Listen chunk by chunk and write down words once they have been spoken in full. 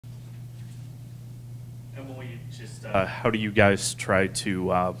Emily, just how do you guys try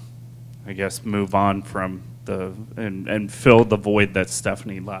to, I guess, move on from and fill the void that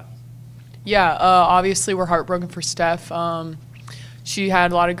Stephanie left? Yeah, obviously we're heartbroken for Steph. She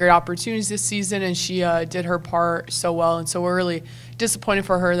had a lot of great opportunities this season, and she did her part so well. And so we're really disappointed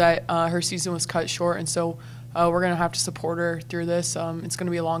for her that her season was cut short. And so we're going to have to support her through this. It's going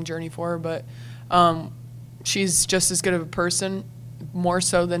to be a long journey for her, but she's just as good of a person, more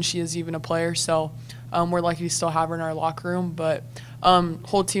so than she is even a player. So we're lucky to still have her in our locker room. But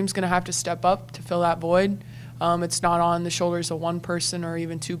whole team's going to have to step up to fill that void. It's not on the shoulders of one person or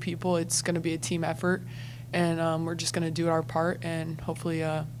even two people. It's going to be a team effort, and we're just going to do our part and hopefully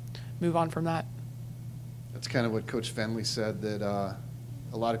move on from that. That's kind of what Coach Fenley said, that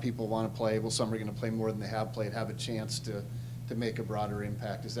a lot of people want to play. Well, some are going to play more than they have played, have a chance to make a broader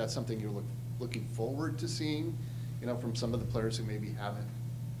impact. Is that something you're looking forward to seeing, from some of the players who maybe haven't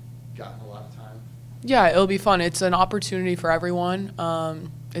gotten a lot of time? Yeah, it'll be fun. It's an opportunity for everyone.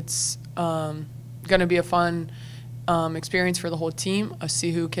 It's going to be a fun experience for the whole team.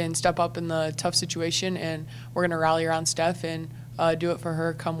 See who can step up in the tough situation, and we're going to rally around Steph and do it for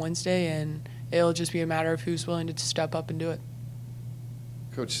her come Wednesday, and it'll just be a matter of who's willing to step up and do it.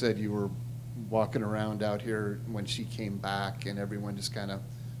 Coach said you were walking around out here when she came back, and everyone just kind of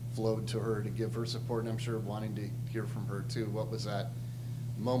flowed to her to give her support, and I'm sure wanting to hear from her too. What was that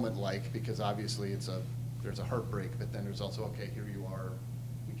moment like? Because obviously there's a heartbreak, but then there's also, okay, here you are,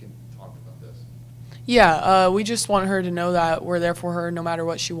 we can talk about this. Yeah, we just want her to know that we're there for her no matter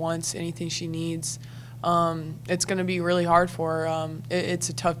what she wants, anything she needs. It's going to be really hard for her. It's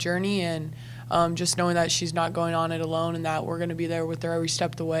a tough journey, and just knowing that she's not going on it alone, and that we're going to be there with her every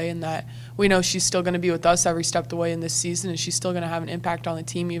step of the way, and that we know she's still going to be with us every step of the way in this season, and she's still going to have an impact on the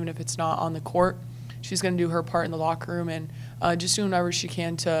team even if it's not on the court. She's going to do her part in the locker room and just doing whatever she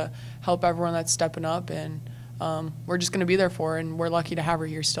can to help everyone that's stepping up, and we're just going to be there for her, and we're lucky to have her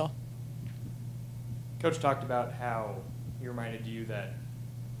here still. Coach talked about how he reminded you that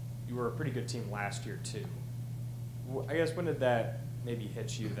you were a pretty good team last year too. I guess when did that maybe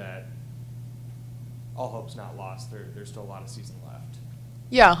hit you that all hope's not lost, there's still a lot of season left?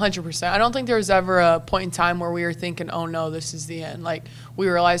 Yeah, 100%. I don't think there was ever a point in time where we were thinking, oh no, this is the end. Like, we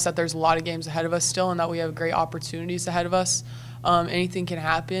realized that there's a lot of games ahead of us still, and that we have great opportunities ahead of us. Anything can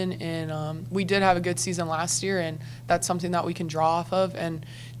happen, and we did have a good season last year, and that's something that we can draw off of. And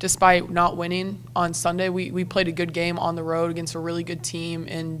despite not winning on Sunday, we played a good game on the road against a really good team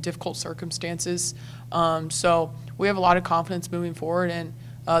in difficult circumstances. So we have a lot of confidence moving forward, and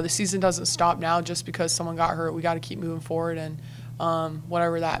the season doesn't stop now just because someone got hurt. We got to keep moving forward, and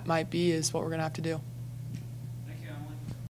whatever that might be is what we're going to have to do.